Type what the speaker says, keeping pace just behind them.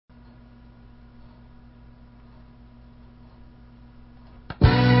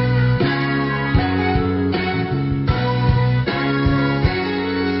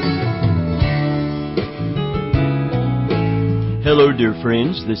Hello, dear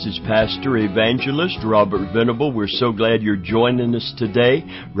friends. This is Pastor Evangelist Robert Venable. We're so glad you're joining us today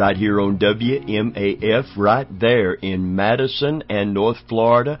right here on WMAF, right there in Madison and North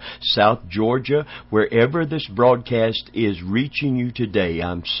Florida, South Georgia, wherever this broadcast is reaching you today.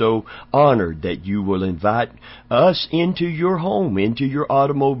 I'm so honored that you will invite us into your home, into your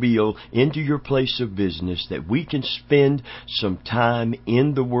automobile, into your place of business, that we can spend some time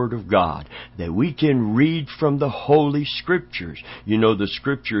in the Word of God, that we can read from the Holy Scriptures. You know, the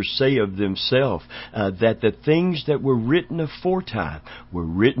Scriptures say of themselves that the things that were written aforetime were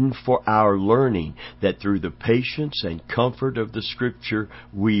written for our learning, that through the patience and comfort of the Scripture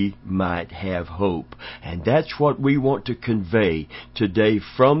we might have hope. And that's what we want to convey today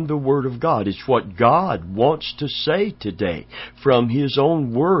from the Word of God. It's what God wants to say today from His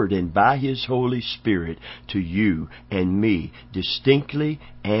own Word and by His Holy Spirit to you and me, distinctly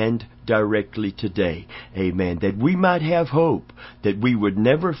and directly today. Amen. That we might have hope, that we would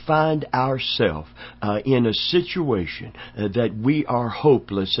never find ourselves in a situation that we are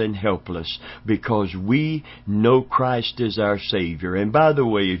hopeless and helpless, because we know Christ is our Savior. And by the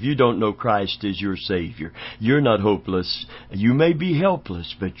way, if you don't know Christ as your Savior, you're not hopeless. You may be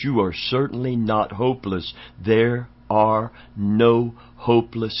helpless, but you are certainly not hopeless. There are no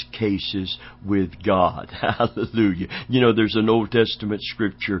hopeless cases with God. Hallelujah. You know, there's an Old Testament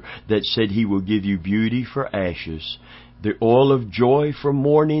scripture that said He will give you beauty for ashes, the oil of joy for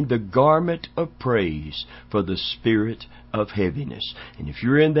mourning, the garment of praise for the spirit of heaviness. And if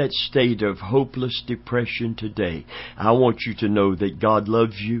you're in that state of hopeless depression today, I want you to know that God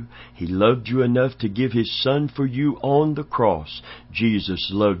loves you. He loved you enough to give His Son for you on the cross. Jesus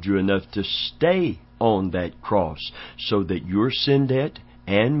loved you enough to stay on that cross so that your sin debt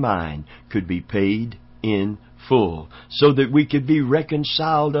and mine could be paid in full, so that we could be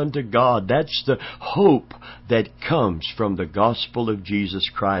reconciled unto God. That's the hope that comes from the gospel of Jesus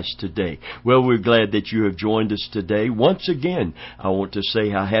Christ today. Well, we're glad that you have joined us today. Once again, I want to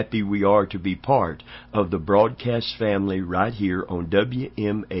say how happy we are to be part of the broadcast family right here on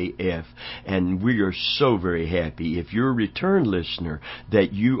WMAF. And we are so very happy, if you're a return listener,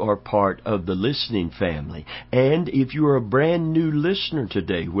 that you are part of the listening family. And if you're a brand new listener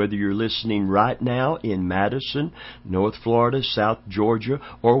today, whether you're listening right now in Madison, North Florida, South Georgia,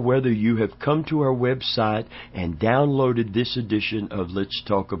 or whether you have come to our website and downloaded this edition of Let's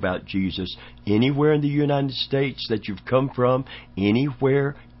Talk About Jesus anywhere in the United States that you've come from,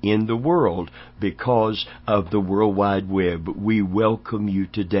 anywhere in the world, because of the World Wide Web, we welcome you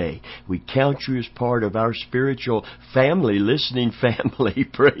today. We count you as part of our spiritual family, listening family,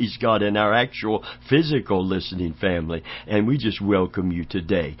 praise God, and our actual physical listening family. And we just welcome you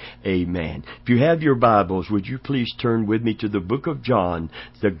today. Amen. If you have your Bibles, would you please turn with me to the book of John,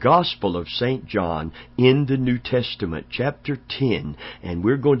 the Gospel of St. John in the New Testament, chapter 10. And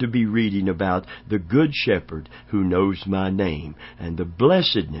we're going to be reading about the Good Shepherd who knows my name, and the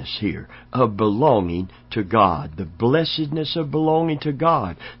blessedness here of belonging to God. The blessedness of belonging to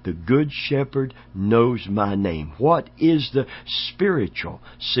God. The Good Shepherd knows my name. What is the spiritual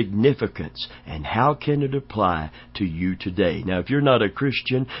significance, and how can it apply to you today? Now, if you're not a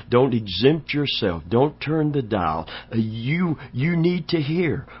Christian, don't exempt yourself. Don't turn the dial. You need to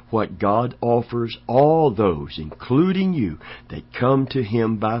hear what God offers all those, including you, that come to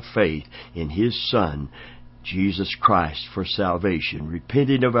Him by faith in His Son, Jesus Christ, for salvation,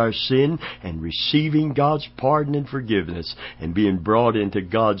 repenting of our sin and receiving God's pardon and forgiveness and being brought into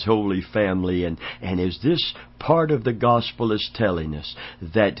God's holy family. And as this part of the gospel is telling us,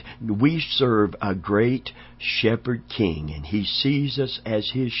 that we serve a great shepherd king, and He sees us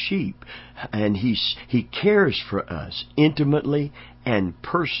as His sheep, and He cares for us intimately and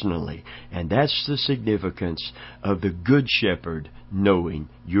personally. And that's the significance of the Good Shepherd knowing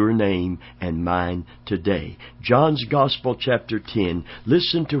your name and mine today. John's Gospel, chapter 10,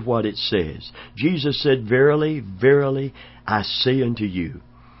 listen to what it says. Jesus said, Verily, verily, I say unto you,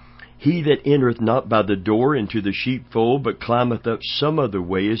 he that entereth not by the door into the sheepfold, but climbeth up some other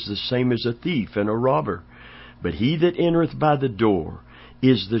way, is the same as a thief and a robber. But he that entereth by the door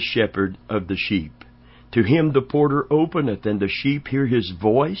is the shepherd of the sheep. To him the porter openeth, and the sheep hear his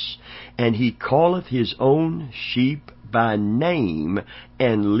voice, and he calleth his own sheep by name,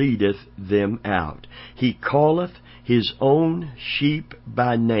 and leadeth them out. He calleth his own sheep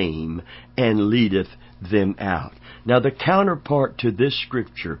by name, and leadeth them out. Now, the counterpart to this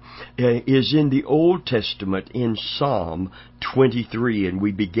scripture is in the Old Testament in Psalm 23, and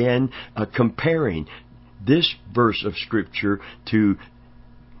we began comparing this verse of scripture to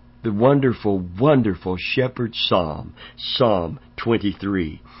the wonderful, wonderful Shepherd Psalm, Psalm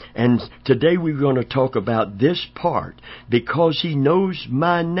 23. And today we're going to talk about this part. Because He knows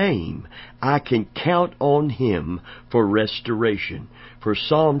my name, I can count on Him for restoration. For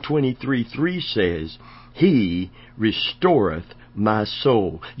Psalm 23:3 says, He restoreth my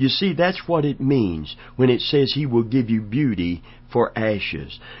soul. You see, that's what it means when it says He will give you beauty for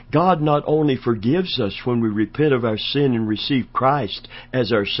ashes. God not only forgives us when we repent of our sin and receive Christ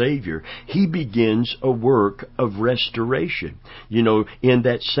as our Savior, He begins a work of restoration. You know, in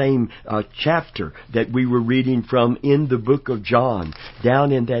that same chapter that we were reading from in the book of John,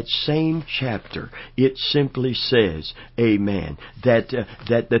 down in that same chapter, it simply says, amen, that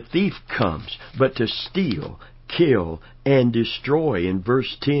the thief comes but to steal, kill, and destroy. In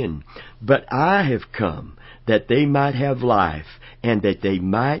verse 10, but I have come that they might have life, and that they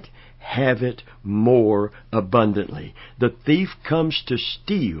might have it more abundantly. The thief comes to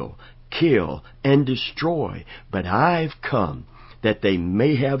steal, kill, and destroy, but I've come that they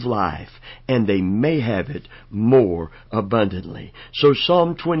may have life, and they may have it more abundantly. So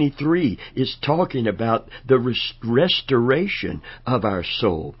Psalm 23 is talking about the restoration of our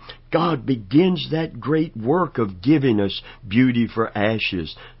soul. God begins that great work of giving us beauty for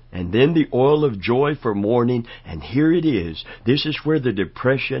ashes, and then the oil of joy for mourning, and here it is. This is where the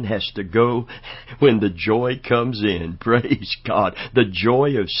depression has to go when the joy comes in. Praise God. The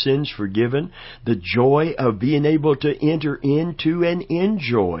joy of sins forgiven, the joy of being able to enter into and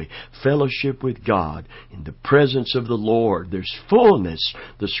enjoy fellowship with God. In the presence of the Lord, there's fullness,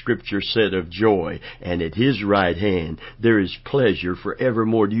 the Scripture said, of joy, and at His right hand there is pleasure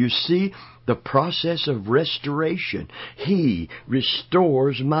forevermore. Do you see the process of restoration? He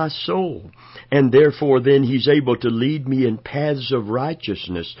restores my soul, and therefore then He's able to lead me in paths of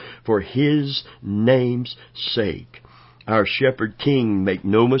righteousness for His name's sake. Our Shepherd King, make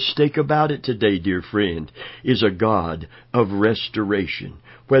no mistake about it today, dear friend, is a God of restoration.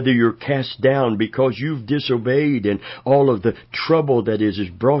 Whether you're cast down because you've disobeyed and all of the trouble that has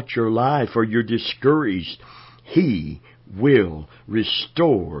brought your life, or you're discouraged, He will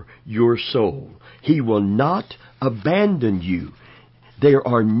restore your soul. He will not abandon you. There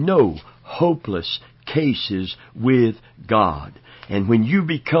are no hopeless cases with God. And when you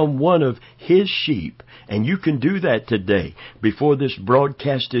become one of His sheep, and you can do that today, before this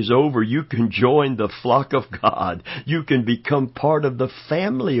broadcast is over, you can join the flock of God. You can become part of the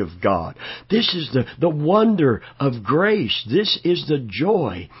family of God. This is the wonder of grace. This is the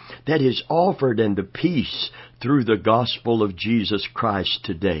joy that is offered and the peace through the gospel of Jesus Christ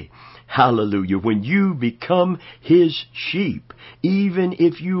today. Hallelujah. When you become His sheep, even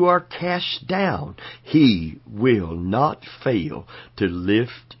if you are cast down, He will not fail to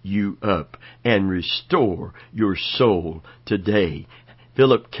lift you up and restore your soul today.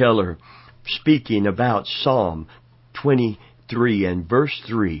 Philip Keller, speaking about Psalm 23 and verse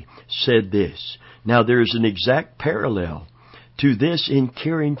 3, said this, now there is an exact parallel to this in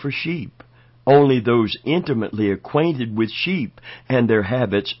caring for sheep. Only those intimately acquainted with sheep and their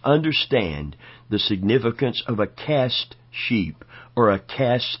habits understand the significance of a cast sheep or a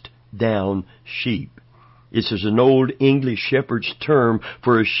cast down sheep. This is an old English shepherd's term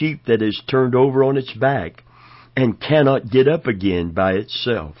for a sheep that is turned over on its back and cannot get up again by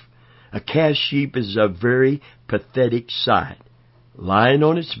itself. A cast sheep is a very pathetic sight. Lying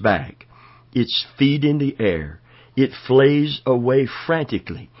on its back, its feet in the air, it flays away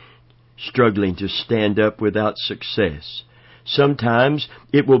frantically, struggling to stand up without success. Sometimes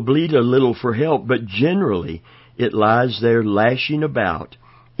it will bleat a little for help, but generally it lies there lashing about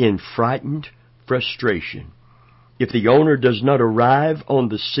in frightened frustration. If the owner does not arrive on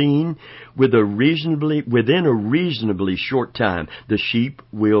the scene within a reasonably short time, the sheep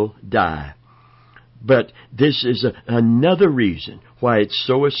will die. But this is another reason why it's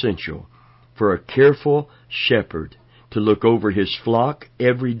so essential for a careful shepherd to look over his flock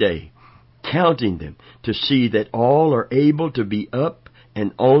every day, counting them to see that all are able to be up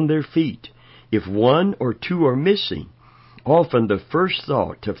and on their feet. If one or two are missing, often the first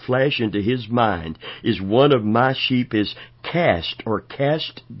thought to flash into his mind is one of my sheep is cast or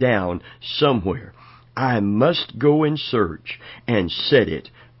cast down somewhere. I must go in search and set it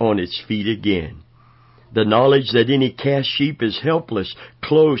on its feet again. The knowledge that any cast sheep is helpless,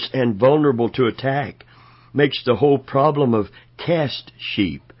 close, and vulnerable to attack makes the whole problem of cast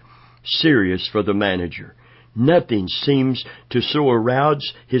sheep serious for the manager. Nothing seems to so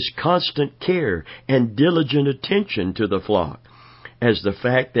arouse his constant care and diligent attention to the flock as the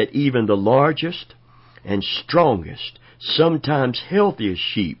fact that even the largest and strongest sometimes healthiest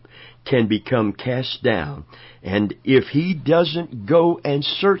sheep can become cast down. And if he doesn't go and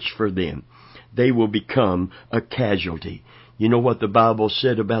search for them, they will become a casualty. You know what the Bible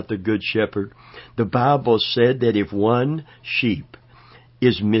said about the Good Shepherd? The Bible said that if one sheep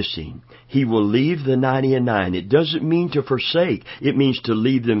is missing, he will leave the 99. It doesn't mean to forsake. It means to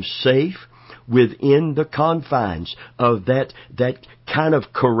leave them safe within the confines of that kind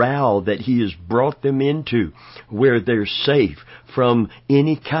of corral that he has brought them into, where they're safe from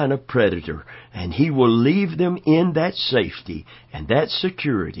any kind of predator. And he will leave them in that safety and that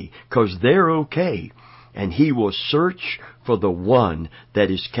security, because they're okay. And he will search for the one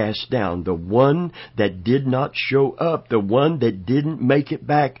that is cast down, the one that did not show up, the one that didn't make it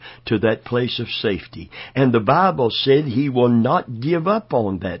back to that place of safety. And the Bible said he will not give up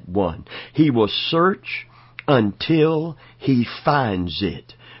on that one. He will search until he finds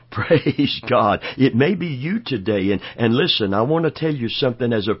it. Praise God. It may be you today. And listen, I want to tell you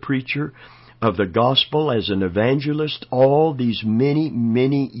something as a preacher of the gospel, as an evangelist, all these many,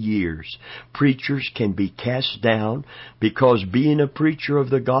 many years, preachers can be cast down because being a preacher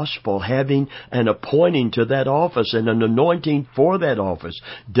of the gospel, having an appointing to that office and an anointing for that office,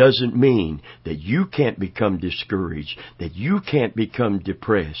 doesn't mean that you can't become discouraged, that you can't become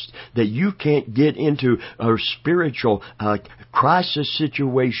depressed, that you can't get into a spiritual crisis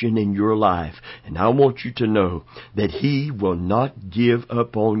situation in your life. And I want you to know that He will not give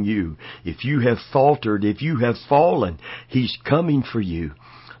up on you. If you have faltered, if you have fallen, He's coming for you.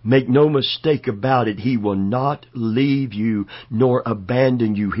 Make no mistake about it, He will not leave you nor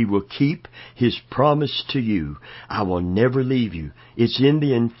abandon you. He will keep His promise to you. I will never leave you. It's in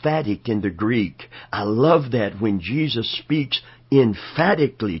the emphatic in the Greek. I love that when Jesus speaks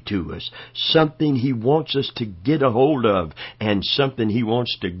emphatically to us, something He wants us to get a hold of, and something He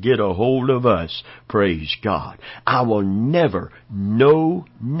wants to get a hold of us. Praise God. I will never, no,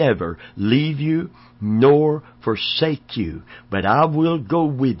 never leave you nor forsake you, but I will go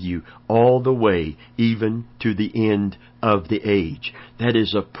with you all the way, even to the end of the age. That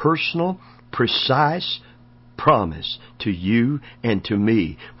is a personal, precise promise to you and to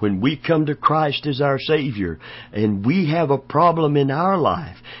me. When we come to Christ as our Savior and we have a problem in our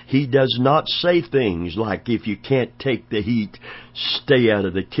life, He does not say things like, if you can't take the heat, stay out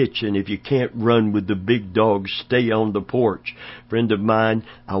of the kitchen. If you can't run with the big dogs, stay on the porch. Friend of mine,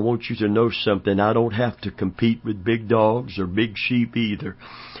 I want you to know something. I don't have to compete with big dogs or big sheep either.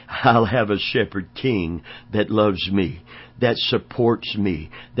 I'll have a shepherd king that loves me, that supports me,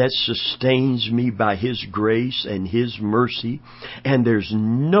 that sustains me by His grace and His mercy. And there's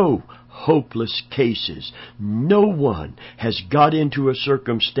no hopeless cases. No one has got into a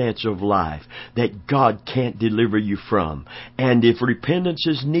circumstance of life that God can't deliver you from. And if repentance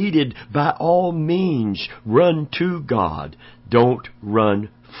is needed, by all means, run to God. Don't run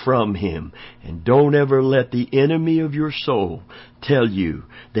from Him. And don't ever let the enemy of your soul tell you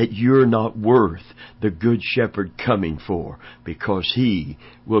that you're not worth the Good Shepherd coming for, because He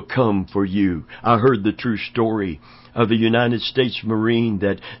will come for you. I heard the true story of a United States Marine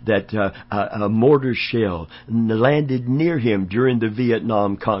that a mortar shell landed near him during the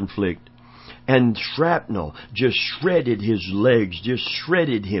Vietnam conflict. And shrapnel just shredded his legs, just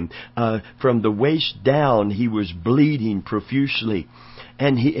shredded him. From the waist down, he was bleeding profusely.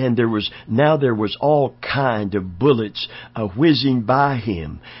 And there was all kind of bullets whizzing by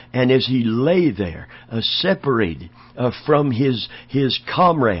him. And as he lay there, separated from his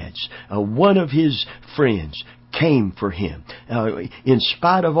comrades, one of his friends came for him. In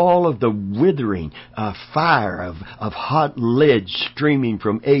spite of all of the withering fire of hot lead streaming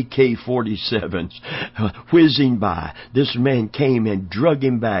from AK-47s whizzing by, this man came and drug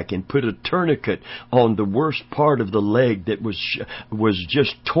him back and put a tourniquet on the worst part of the leg that was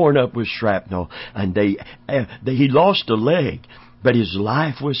just torn up with shrapnel. And he lost a leg, but his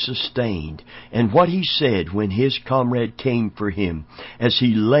life was sustained. And what he said when his comrade came for him, as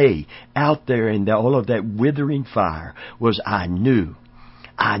he lay out there in all of that withering fire, was, I knew.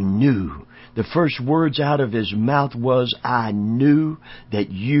 The first words out of his mouth was, I knew that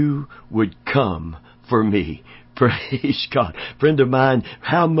you would come for me. Praise God. Friend of mine,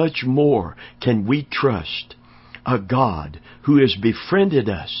 how much more can we trust a God who has befriended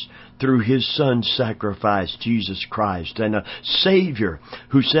us through His Son's sacrifice, Jesus Christ, and a Savior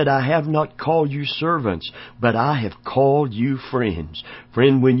who said, I have not called you servants, but I have called you friends.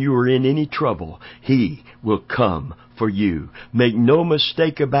 Friend, when you are in any trouble, He will come for you. Make no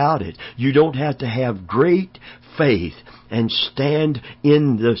mistake about it. You don't have to have great faith and stand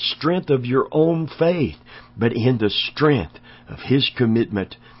in the strength of your own faith, but in the strength of His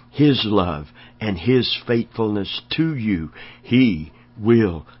commitment, His love, and His faithfulness to you, He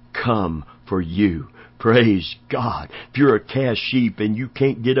will come for you. Praise God. If you're a cast sheep and you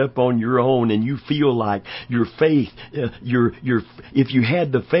can't get up on your own and you feel like your faith, if you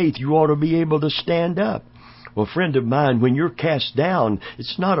had the faith, you ought to be able to stand up. Well, friend of mine, when you're cast down,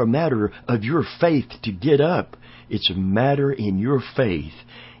 it's not a matter of your faith to get up. It's a matter in your faith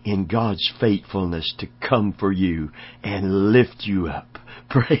in God's faithfulness to come for you and lift you up.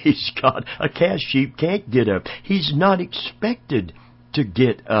 Praise God. A cast sheep can't get up. He's not expected to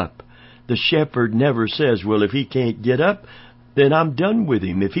get up. The shepherd never says, well, if he can't get up, then I'm done with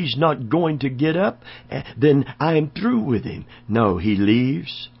him. If he's not going to get up, then I am through with him. No, he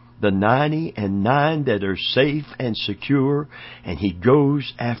leaves the 99 that are safe and secure, and he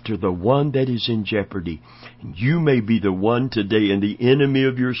goes after the one that is in jeopardy. And you may be the one today, and the enemy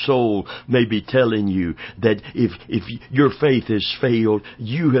of your soul may be telling you that if your faith has failed,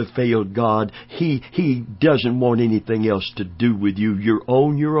 you have failed God. He doesn't want anything else to do with you. You're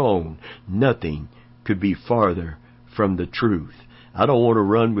on your own. Nothing could be farther from the truth. I don't want to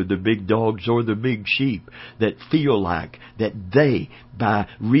run with the big dogs or the big sheep that feel like that they, by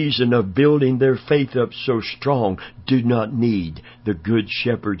reason of building their faith up so strong, do not need the good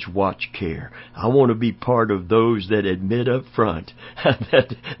shepherd's watch care. I want to be part of those that admit up front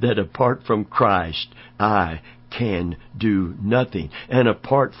that apart from Christ, I can do nothing. And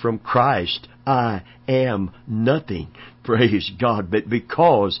apart from Christ, I am nothing. Praise God. But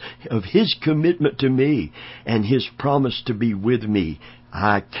because of His commitment to me and His promise to be with me,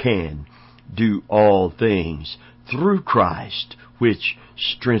 I can do all things through Christ, which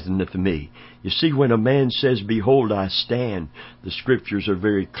strengtheneth me. You see, when a man says, behold, I stand, the Scriptures are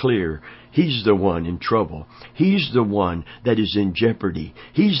very clear. He's the one in trouble. He's the one that is in jeopardy.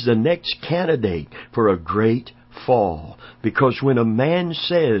 He's the next candidate for a great fall. Because when a man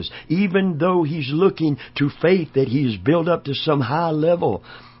says, even though he's looking to faith that he is built up to some high level,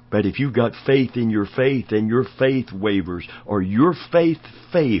 but if you've got faith in your faith and your faith wavers or your faith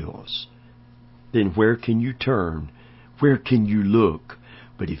fails, then where can you turn? Where can you look?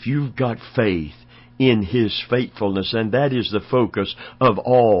 But if you've got faith in His faithfulness, and that is the focus of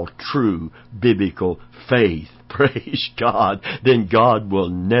all true biblical faith, praise God, then God will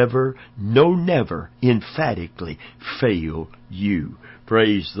never, never emphatically fail you.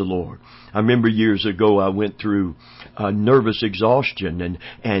 Praise the Lord. I remember years ago I went through nervous exhaustion,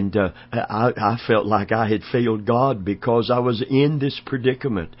 and I felt like I had failed God because I was in this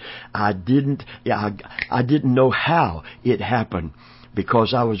predicament. I didn't know how it happened.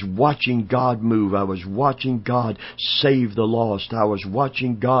 Because I was watching God move. I was watching God save the lost. I was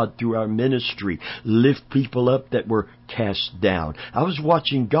watching God through our ministry lift people up that were cast down. I was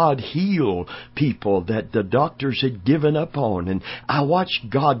watching God heal people that the doctors had given up on. And I watched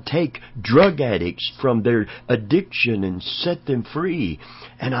God take drug addicts from their addiction and set them free.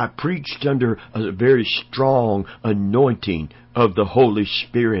 And I preached under a very strong anointing of the Holy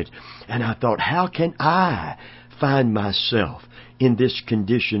Spirit. And I thought, how can I find myself in this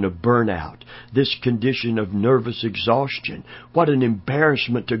condition of burnout, this condition of nervous exhaustion? What an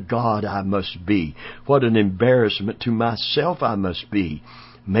embarrassment to God I must be. What an embarrassment to myself I must be.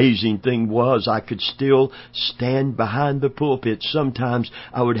 Amazing thing was, I could still stand behind the pulpit. Sometimes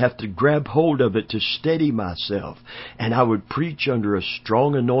I would have to grab hold of it to steady myself. And I would preach under a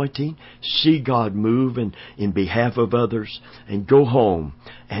strong anointing, see God move in behalf of others, and go home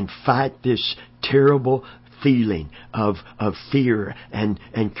and fight this terrible feeling of fear and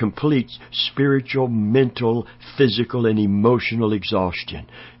complete spiritual, mental, physical, and emotional exhaustion.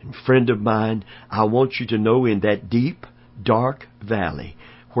 And friend of mine, I want you to know, in that deep, dark valley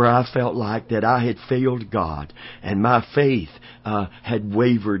where I felt like that I had failed God and my faith had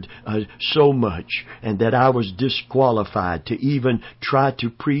wavered so much, and that I was disqualified to even try to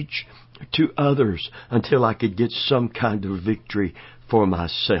preach to others until I could get some kind of victory for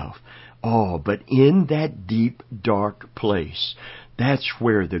myself. Oh, but in that deep, dark place, that's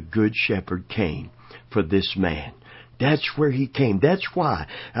where the Good Shepherd came for this man. That's where He came. That's why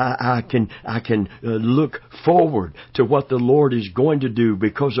I can look forward to what the Lord is going to do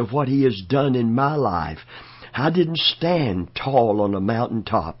because of what He has done in my life. I didn't stand tall on a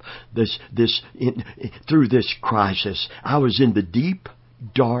mountaintop through this crisis. I was in the deep,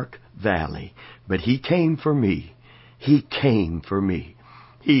 dark valley, but He came for me. He came for me.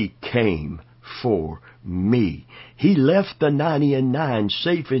 He came for me. He left the 99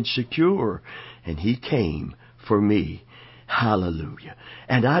 safe and secure, and He came for me. Hallelujah.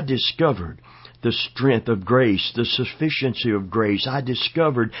 And I discovered the strength of grace, the sufficiency of grace. I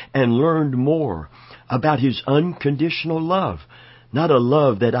discovered and learned more about His unconditional love. Not a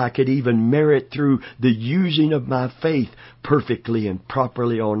love that I could even merit through the using of my faith perfectly and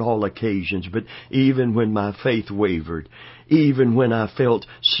properly on all occasions. But even when my faith wavered, even when I felt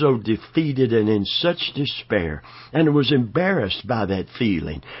so defeated and in such despair, and was embarrassed by that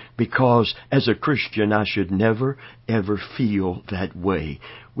feeling, because as a Christian I should never, ever feel that way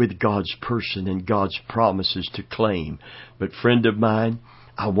with God's person and God's promises to claim. But friend of mine,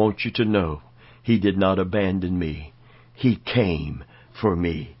 I want you to know, He did not abandon me. He came for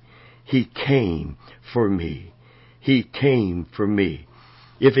me. He came for me. He came for me.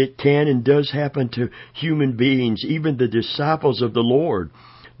 If it can and does happen to human beings, even the disciples of the Lord,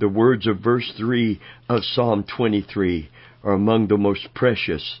 the words of verse 3 of Psalm 23 are among the most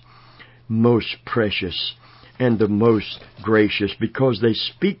precious, and the most gracious, because they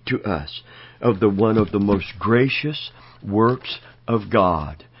speak to us of the one of the most gracious works of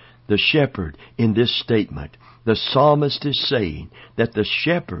God. The shepherd in this statement, the psalmist is saying that the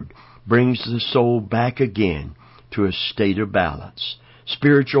shepherd brings the soul back again to a state of balance.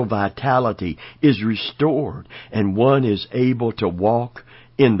 Spiritual vitality is restored, and one is able to walk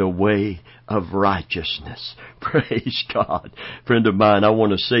in the way of righteousness. Praise God. Friend of mine, I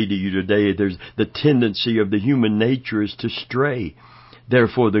want to say to you today, there's the tendency of the human nature is to stray.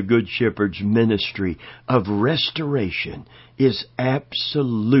 Therefore, the Good Shepherd's ministry of restoration is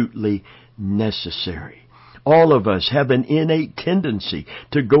absolutely necessary. All of us have an innate tendency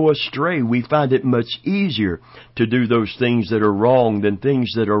to go astray. We find it much easier to do those things that are wrong than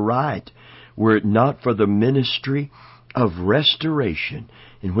things that are right. Were it not for the ministry of restoration,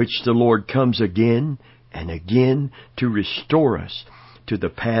 in which the Lord comes again and again to restore us to the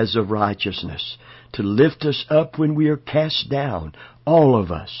paths of righteousness, to lift us up when we are cast down, all of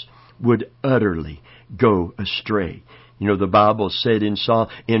us would utterly go astray. You know, the Bible said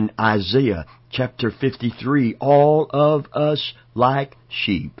in Isaiah chapter 53, all of us like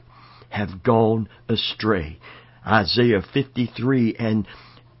sheep have gone astray. Isaiah 53 and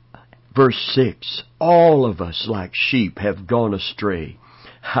verse 6, all of us like sheep have gone astray.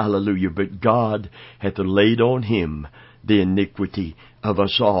 Hallelujah. But God hath laid on Him the iniquity of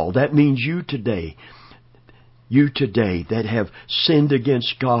us all. That means you today that have sinned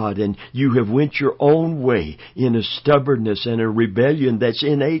against God, and you have went your own way in a stubbornness and a rebellion that's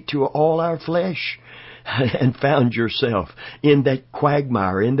innate to all our flesh, and found yourself in that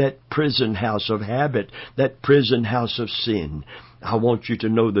quagmire, in that prison house of habit, that prison house of sin. I want you to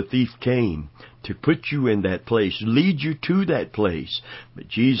know the thief came to put you in that place, lead you to that place. But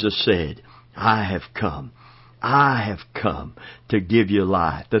Jesus said, I have come to give you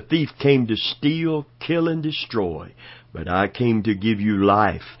life. The thief came to steal, kill, and destroy. But I came to give you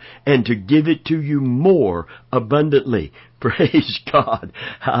life, and to give it to you more abundantly. Praise God.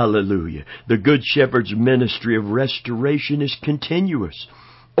 Hallelujah. The Good Shepherd's ministry of restoration is continuous.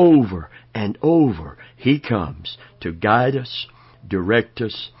 Over and over, He comes to guide us, direct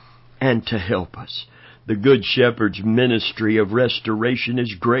us, and to help us. The Good Shepherd's ministry of restoration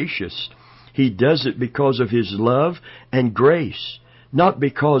is gracious. He does it because of His love and grace, not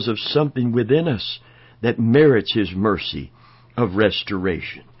because of something within us that merits His mercy of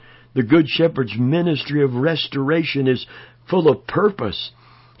restoration. The Good Shepherd's ministry of restoration is full of purpose.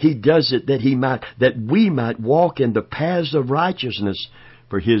 He does it that we might walk in the paths of righteousness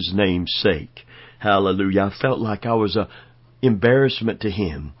for His name's sake. Hallelujah. I felt like I was an embarrassment to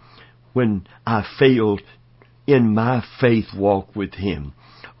Him when I failed in my faith walk with Him.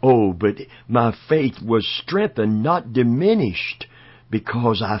 Oh, but my faith was strengthened, not diminished,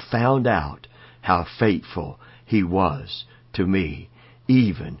 because I found out how faithful He was to me,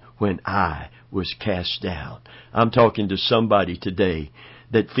 even when I was cast down. I'm talking to somebody today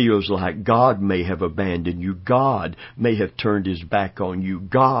that feels like God may have abandoned you. God may have turned His back on you.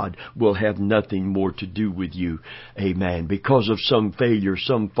 God will have nothing more to do with you. Amen. Because of some failure,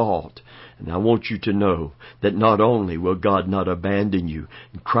 some fault. And I want you to know that not only will God not abandon you,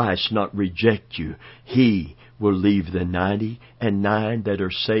 and Christ not reject you, He will leave the 99 that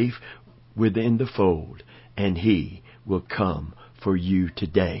are safe within the fold, and He will come for you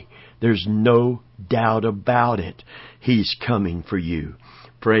today. There's no doubt about it. He's coming for you.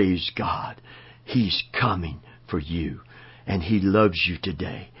 Praise God. He's coming for you, and He loves you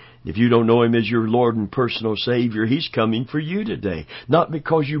today. If you don't know Him as your Lord and personal Savior, He's coming for you today. Not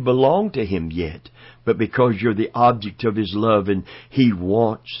because you belong to Him yet, but because you're the object of His love, and He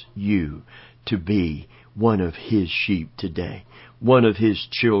wants you to be one of His sheep today, one of His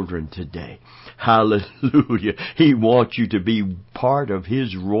children today. Hallelujah. He wants you to be part of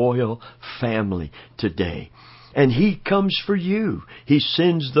His royal family today. And He comes for you. He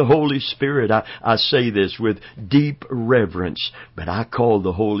sends the Holy Spirit. I say this with deep reverence, but I call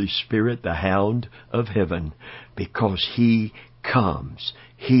the Holy Spirit the Hound of Heaven, because He comes.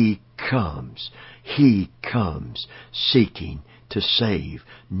 He comes. He comes seeking to save,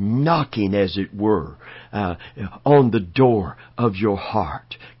 knocking, as it were, on the door of your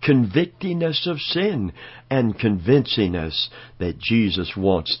heart, convicting us of sin and convincing us that Jesus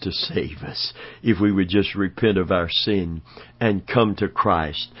wants to save us if we would just repent of our sin and come to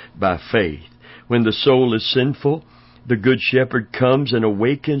Christ by faith. When the soul is sinful, the Good Shepherd comes and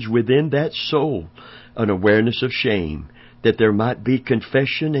awakens within that soul an awareness of shame, that there might be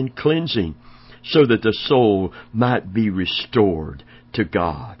confession and cleansing, so that the soul might be restored to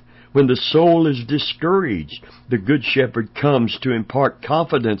God. When the soul is discouraged, the Good Shepherd comes to impart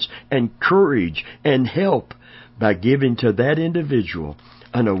confidence and courage and help by giving to that individual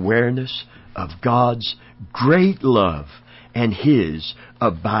an awareness of God's great love and His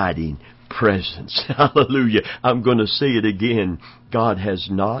abiding presence. Hallelujah. I'm going to say it again. God has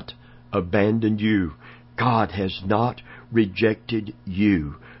not abandoned you. God has not rejected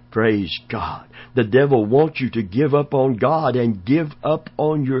you. Praise God. The devil wants you to give up on God and give up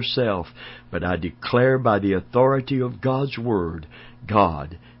on yourself. But I declare by the authority of God's Word,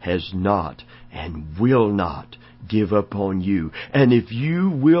 God has not and will not give up on you. And if you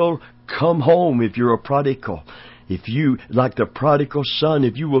will come home, if you're a prodigal, if you, like the prodigal son,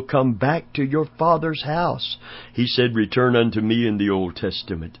 if you will come back to your Father's house. He said, return unto me in the Old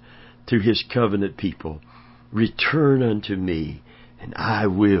Testament, to His covenant people. Return unto me, and I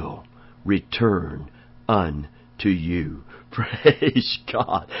will return unto you. Praise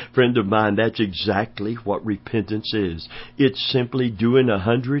God. Friend of mine, that's exactly what repentance is. It's simply doing a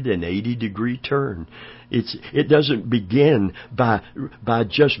 180-degree turn. It doesn't begin by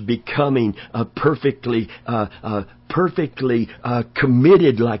just becoming perfectly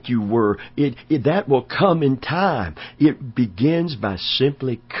committed like you were. That will come in time. It begins by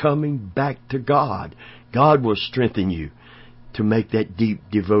simply coming back to God. God will strengthen you to make that deep,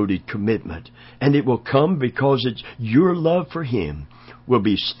 devoted commitment. And it will come because it's your love for Him will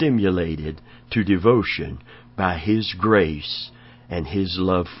be stimulated to devotion by His grace and His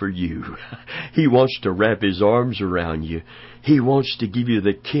love for you. He wants to wrap His arms around you. He wants to give you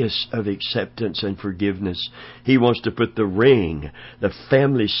the kiss of acceptance and forgiveness. He wants to put the ring, the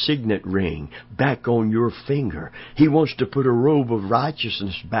family signet ring, back on your finger. He wants to put a robe of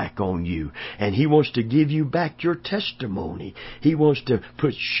righteousness back on you. And He wants to give you back your testimony. He wants to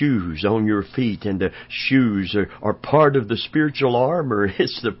put shoes on your feet, and the shoes are part of the spiritual armor.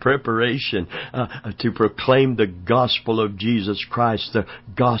 It's the preparation to proclaim the gospel of Jesus Christ, the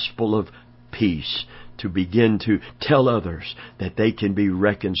gospel of peace, to begin to tell others that they can be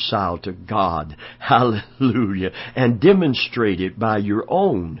reconciled to God. Hallelujah. And demonstrate it by your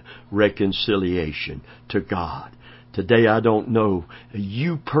own reconciliation to God. Today, I don't know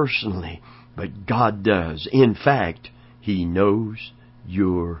you personally, but God does. In fact, He knows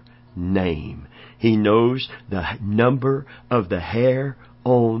your name. He knows the number of the hair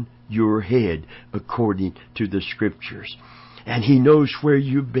on your head according to the Scriptures. And He knows where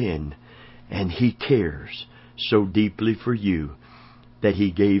you've been. And He cares so deeply for you that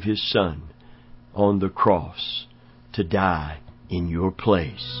He gave His Son on the cross to die in your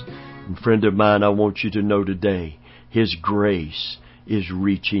place. And friend of mine, I want you to know today, His grace is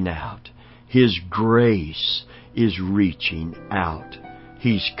reaching out. His grace is reaching out.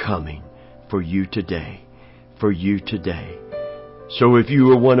 He's coming for you today. For you today. So if you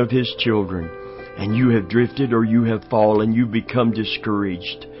are one of His children and you have drifted or you have fallen, you become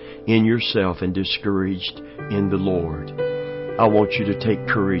discouraged in yourself and discouraged in the Lord, I want you to take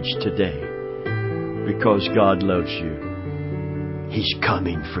courage today, because God loves you. He's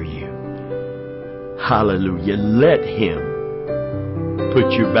coming for you. Hallelujah. Let Him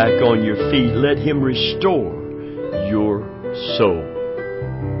put you back on your feet. Let Him restore your soul.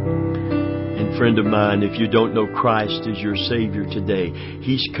 And friend of mine, if you don't know Christ as your Savior today,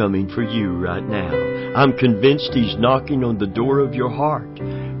 He's coming for you right now. I'm convinced He's knocking on the door of your heart.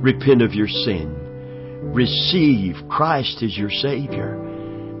 Repent of your sin. Receive Christ as your Savior.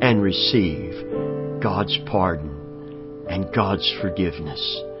 And receive God's pardon and God's forgiveness.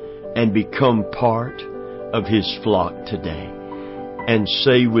 And become part of His flock today. And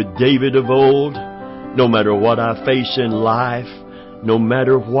say with David of old, no matter what I face in life, no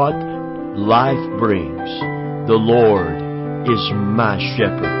matter what life brings, the Lord is my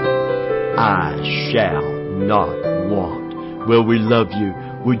shepherd. I shall not want. Well, we love you.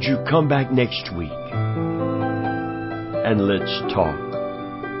 Would you come back next week and let's talk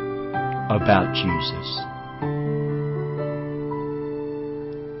about Jesus?